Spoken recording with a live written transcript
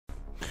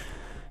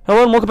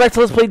Hello and welcome back to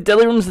Let's Play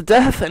Deadly Rooms of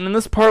Death, and in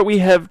this part we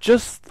have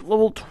just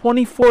level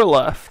 24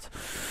 left.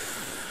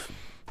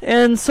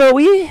 And so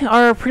we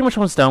are pretty much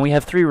almost done. We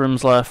have 3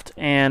 rooms left,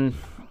 and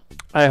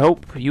I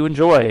hope you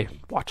enjoy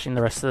watching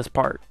the rest of this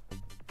part.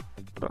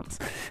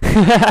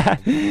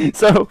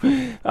 So,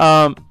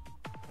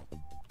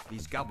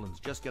 these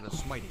goblins just get a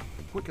smiting,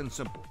 quick and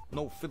simple,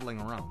 no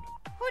fiddling around.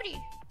 Hootie,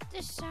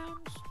 this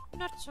sounds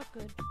not so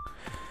good.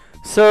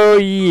 So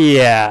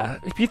yeah,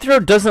 if you throw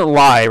doesn't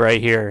lie right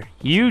here,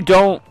 you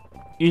don't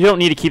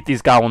need to keep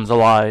these goblins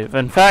alive.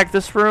 In fact,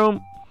 this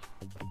room,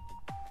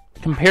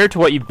 compared to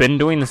what you've been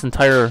doing this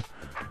entire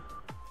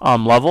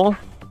level,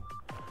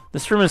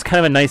 this room is kind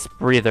of a nice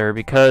breather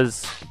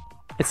because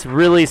it's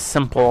really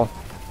simple.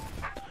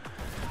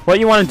 What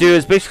you want to do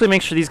is basically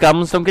make sure these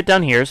goblins don't get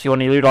down here, so you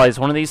want to utilize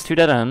one of these 2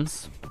 dead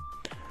ends,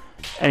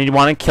 and you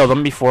want to kill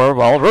them before,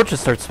 well, roaches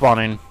start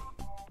spawning.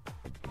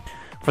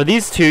 For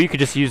these 2, you could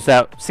just use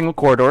that single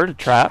corridor to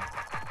trap.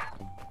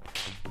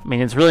 I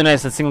mean, it's really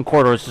nice that single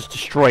corridors just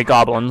destroy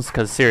goblins,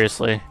 because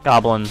seriously,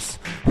 goblins.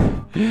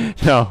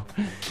 No.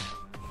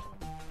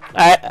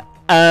 I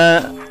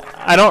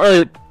don't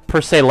really per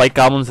se like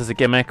goblins as a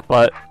gimmick,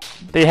 but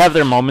they have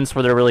their moments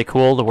where they're really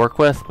cool to work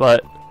with,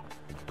 but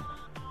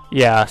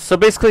yeah, so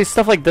basically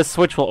stuff like this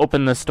switch will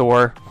open this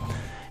door.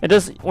 It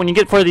does, when you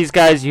get 4 of these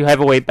guys, you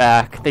have a way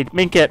back. They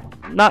make it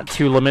not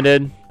too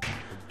limited.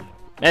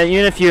 And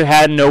even if you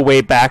had no way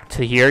back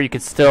to here, you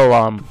could still,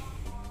 I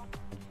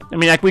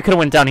mean, like, we could have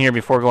went down here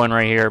before going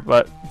right here,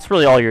 but it's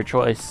really all your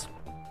choice.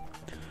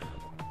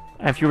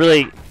 And if you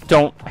really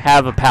don't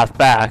have a path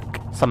back,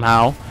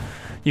 somehow,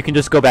 you can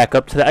just go back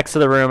up to the X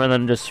of the room and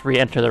then just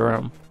re-enter the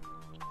room.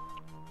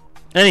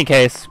 In any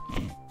case,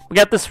 we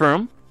got this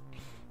room.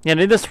 The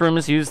idea of this room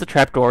is use the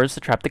trapdoors to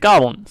trap the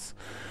goblins.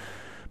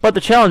 But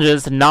the challenge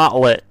is to not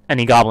let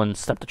any goblins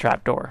step on the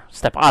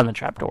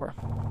trapdoor.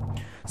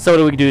 So what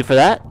do we do for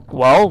that?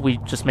 Well, we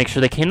just make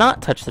sure they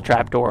cannot touch the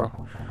trapdoor.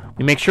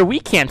 We make sure we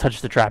can't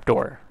touch the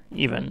trapdoor,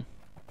 even.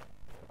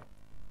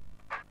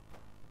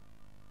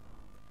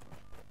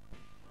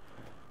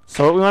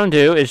 So what we want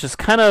to do is just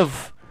kind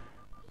of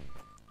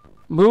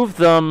move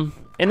them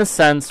in a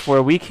sense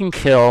where we can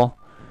kill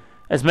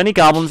as many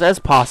goblins as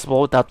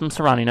possible without them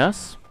surrounding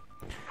us.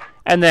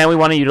 And then we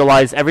want to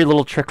utilize every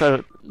little trick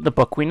of the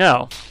book we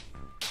know.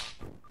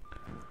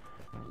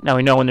 Now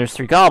we know when there's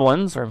 3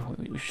 goblins, or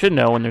we should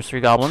know when there's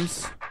 3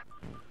 goblins,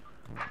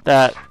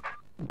 that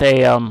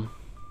they are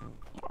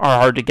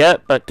hard to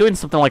get, but doing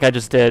something like I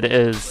just did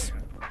is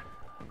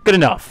good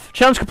enough.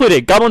 Challenge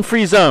completed, Goblin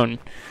Free Zone.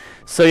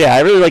 So yeah, I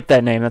really like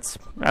that name. That's,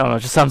 I don't know, it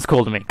just sounds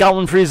cool to me.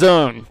 Goblin Free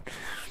Zone.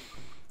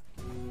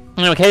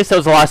 Okay, so that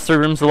was the last 3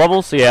 rooms of the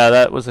level, so yeah,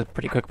 that was a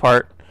pretty quick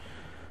part.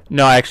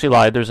 No, I actually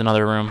lied. There's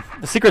another room.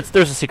 There's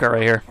a secret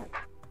right here.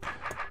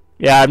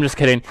 Yeah, I'm just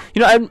kidding.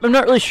 You know, I'm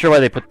not really sure why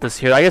they put this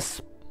here. I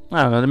guess,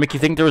 I don't know, to make you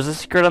think there was a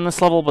secret on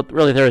this level, but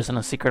really there isn't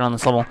a secret on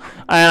this level.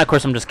 And of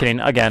course, I'm just kidding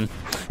again.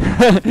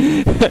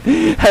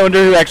 I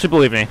wonder who actually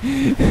believed me.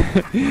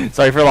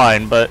 Sorry for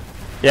lying, but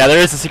yeah, there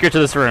is a secret to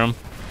this room.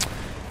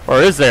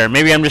 Or is there?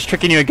 Maybe I'm just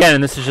tricking you again,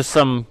 and this is just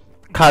some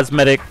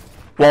cosmetic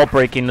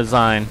wall-breaking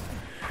design.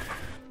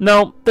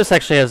 No, this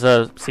actually has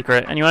a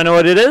secret. And you want to know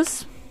what it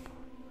is?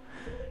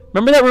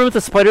 Remember that room with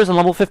the spiders on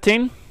level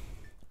 15?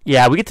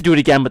 Yeah, we get to do it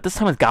again, but this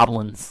time with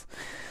goblins.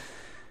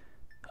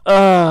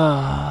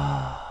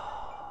 Let's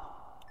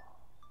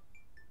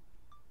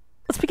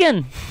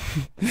begin.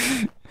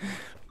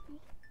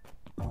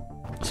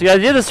 So the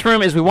idea of this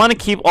room is we want to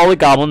keep all the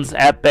goblins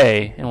at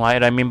bay. And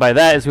what I mean by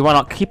that is we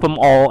want to keep them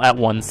all at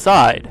one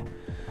side.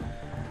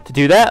 To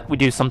do that, we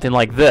do something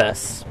like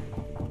this.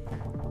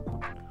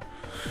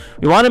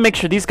 We want to make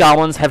sure these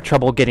goblins have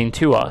trouble getting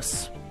to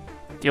us.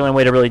 The only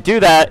way to really do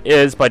that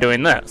is by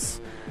doing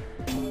this.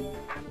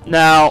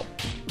 Now,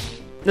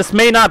 this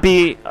may not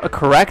be a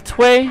correct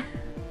way,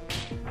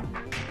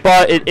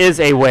 but it is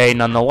a way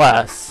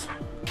nonetheless.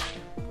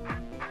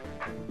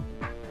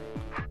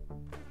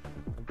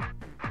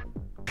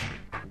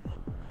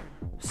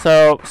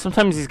 So,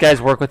 sometimes these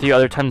guys work with you,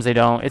 other times they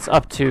don't. It's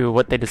up to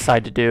what they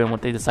decide to do and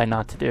what they decide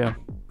not to do.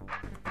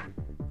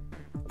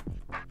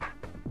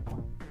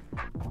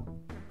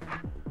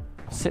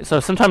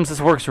 So sometimes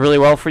this works really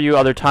well for you,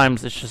 other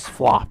times it just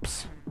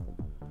flops.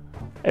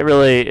 It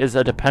really is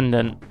a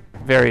dependent,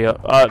 very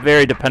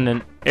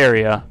dependent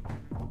area.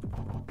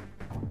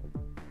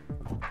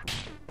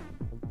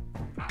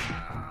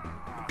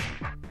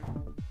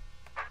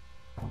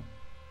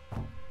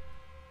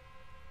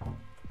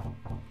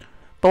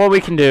 But what we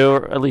can do,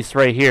 or at least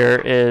right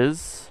here,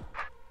 is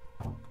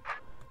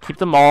keep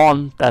them all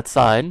on that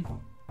side.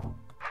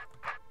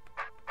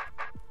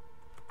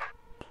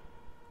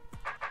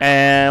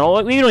 And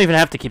well, we don't even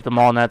have to keep them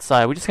all on that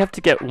side. We just have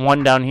to get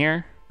one down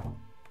here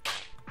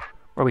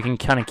where we can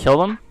kind of kill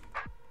them.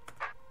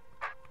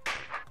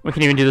 We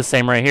can even do the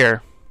same right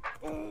here.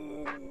 So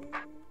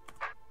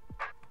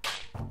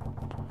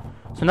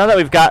now that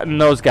we've gotten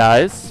those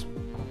guys,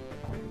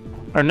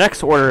 our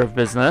next order of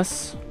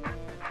business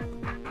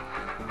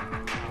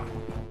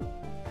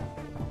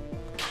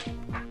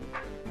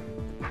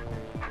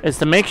is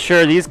to make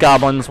sure these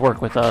goblins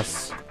work with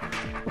us.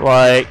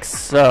 Like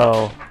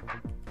so.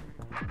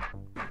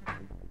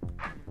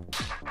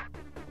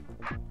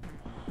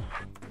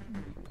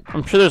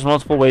 I'm sure there's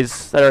multiple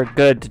ways that are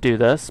good to do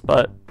this,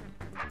 but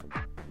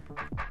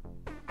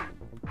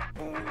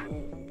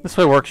this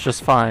way works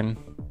just fine.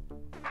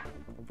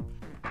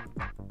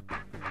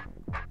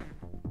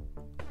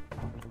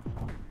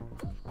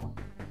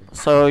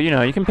 So, you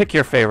know, you can pick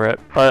your favorite,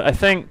 but I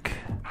think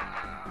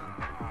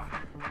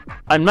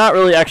I'm not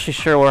really actually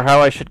sure how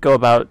I should go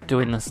about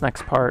doing this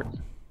next part.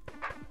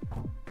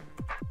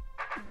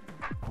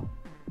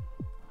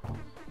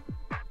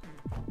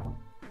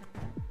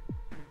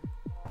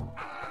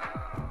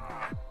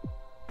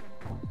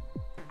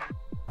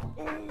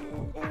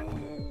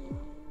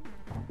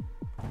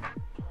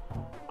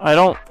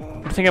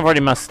 I think I've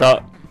already messed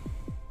up.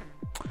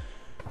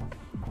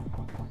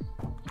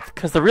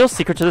 Because the real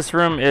secret to this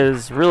room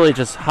is really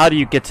just how do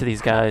you get to these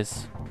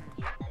guys?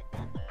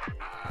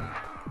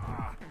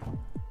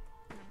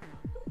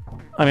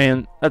 I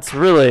mean, that's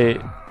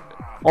really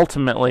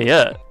ultimately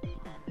it.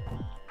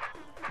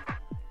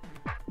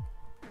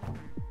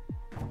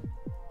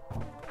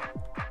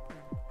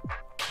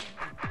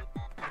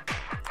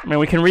 I mean,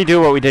 we can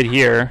redo what we did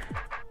here.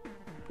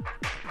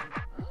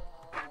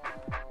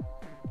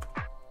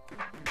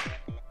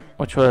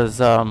 Which was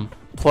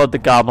flood the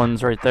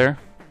goblins right there.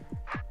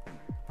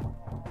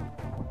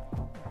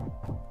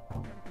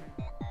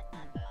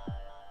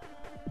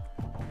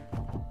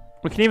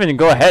 We can even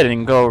go ahead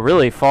and go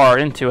really far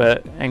into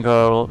it and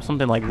go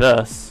something like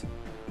this.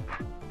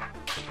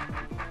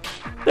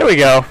 There we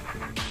go.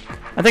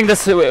 I think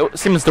this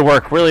seems to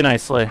work really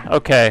nicely.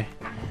 Okay.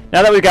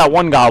 Now that we've got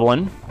one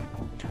goblin,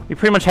 we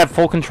pretty much have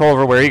full control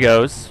over where he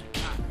goes.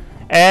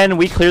 And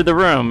we cleared the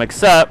room,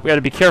 except we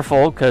gotta be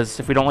careful, because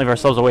if we don't leave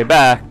ourselves a way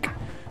back...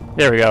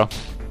 There we go.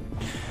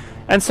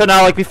 And so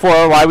now, like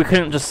before, why we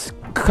couldn't just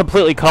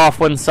completely cut off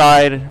one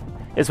side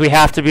is we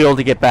have to be able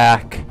to get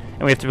back,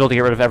 and we have to be able to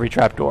get rid of every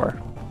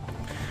trapdoor.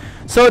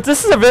 So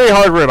this is a very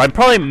hard room. I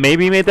probably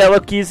maybe made that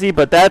look easy,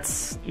 but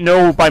that's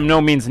by no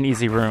means an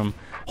easy room.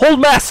 Hold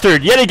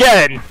mastered yet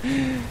again!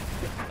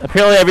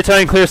 Apparently every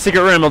time you clear a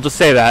secret room, it'll just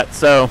say that,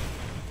 so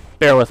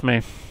bear with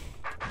me.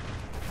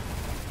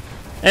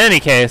 In any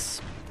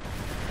case,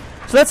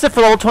 so that's it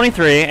for level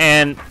 23,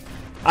 and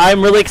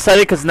I'm really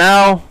excited because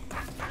now,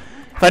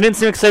 if I didn't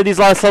seem excited these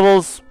last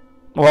levels,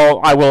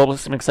 well, I will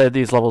seem excited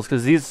these levels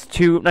because these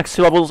next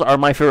two levels are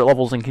my favorite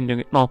levels in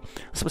Kingdom. Well,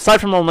 aside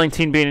from level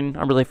 19 being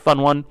a really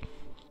fun one,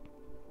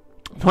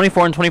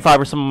 24 and 25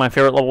 are some of my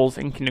favorite levels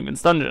in Kingdom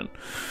Dungeon.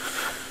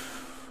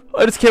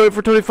 I just can't wait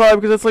for 25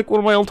 because that's like one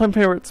of my all-time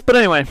favorites. But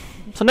anyway,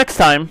 so next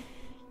time,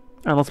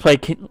 and let's play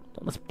Kingdom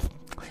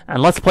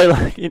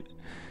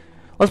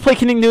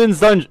Dugan's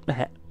Dungeon.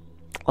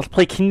 Let's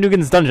play King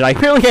Dugan's Dungeon. I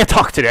really can't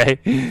talk today.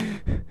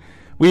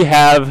 We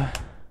have...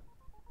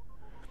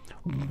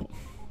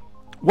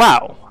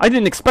 Wow, I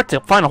didn't expect to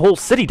find a whole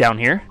city down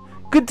here.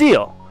 Good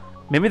deal.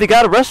 Maybe they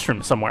got a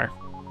restroom somewhere.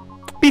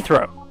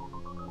 Beathrow.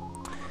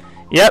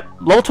 Yep,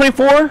 level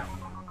 24.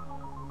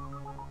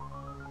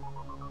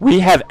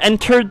 We have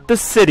entered the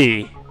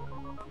city.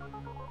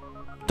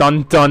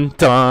 Dun dun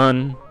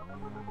dun.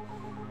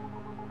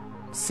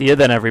 See you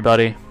then,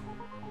 everybody.